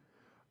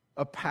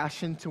a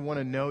passion to want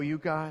to know you,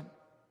 God.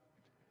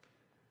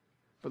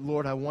 But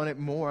Lord, I want it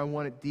more. I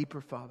want it deeper,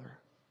 Father.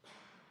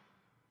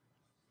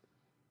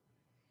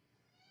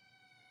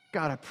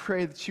 God, I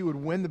pray that you would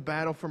win the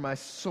battle for my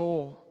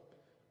soul.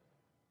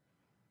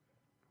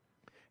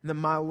 And that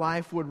my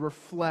life would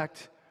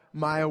reflect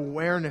my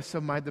awareness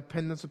of my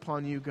dependence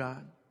upon you,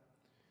 God.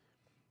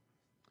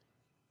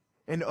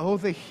 And oh,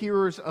 the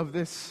hearers of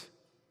this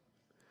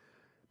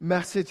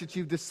message that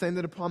you've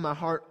descended upon my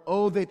heart,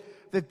 oh,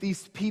 that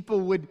these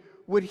people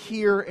would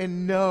hear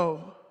and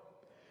know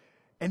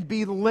and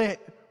be lit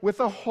with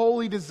a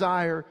holy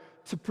desire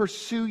to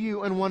pursue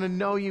you and want to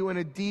know you in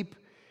a deep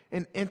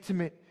and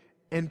intimate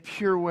and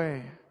pure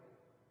way.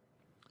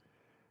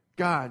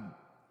 God,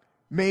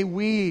 may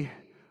we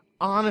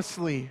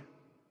honestly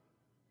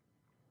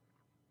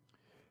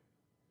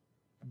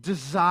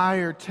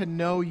desire to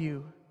know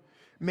you.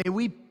 May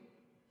we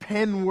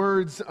pen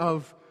words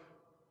of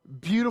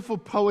beautiful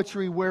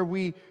poetry where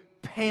we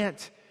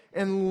pant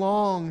and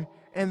long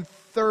and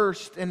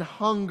thirst and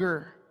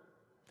hunger,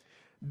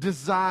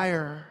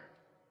 desire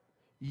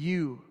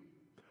you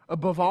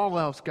above all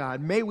else,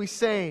 God. May we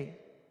say,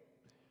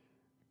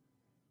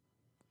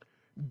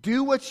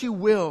 do what you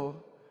will,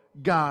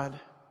 God,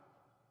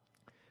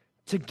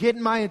 to get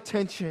my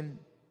attention.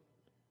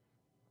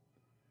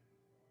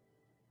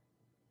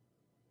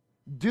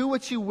 Do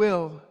what you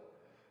will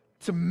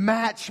to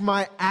match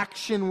my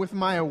action with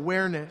my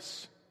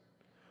awareness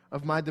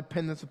of my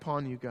dependence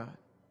upon you, God.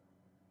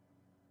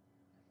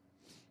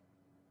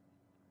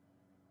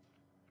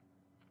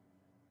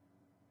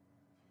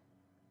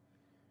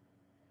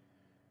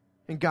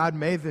 And God,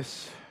 may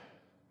this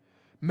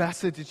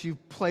message that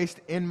you've placed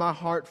in my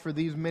heart for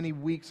these many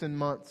weeks and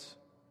months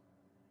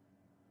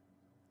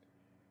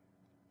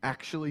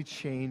actually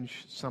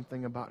change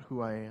something about who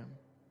I am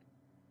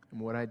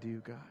and what I do,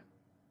 God.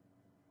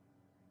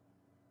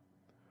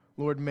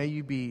 Lord, may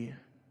you be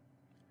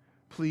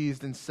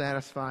pleased and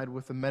satisfied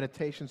with the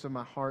meditations of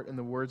my heart and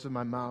the words of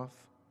my mouth.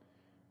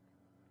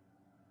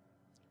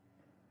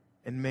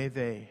 And may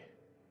they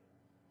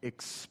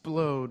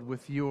explode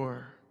with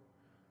your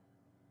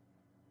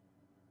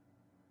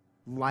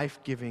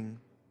life-giving,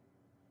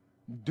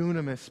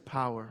 dunamis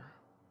power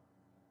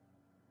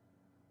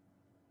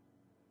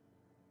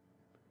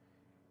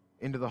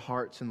into the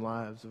hearts and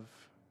lives of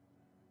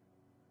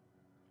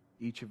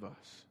each of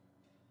us.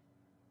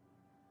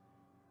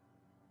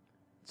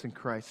 It's in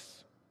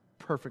Christ's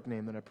perfect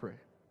name that I pray.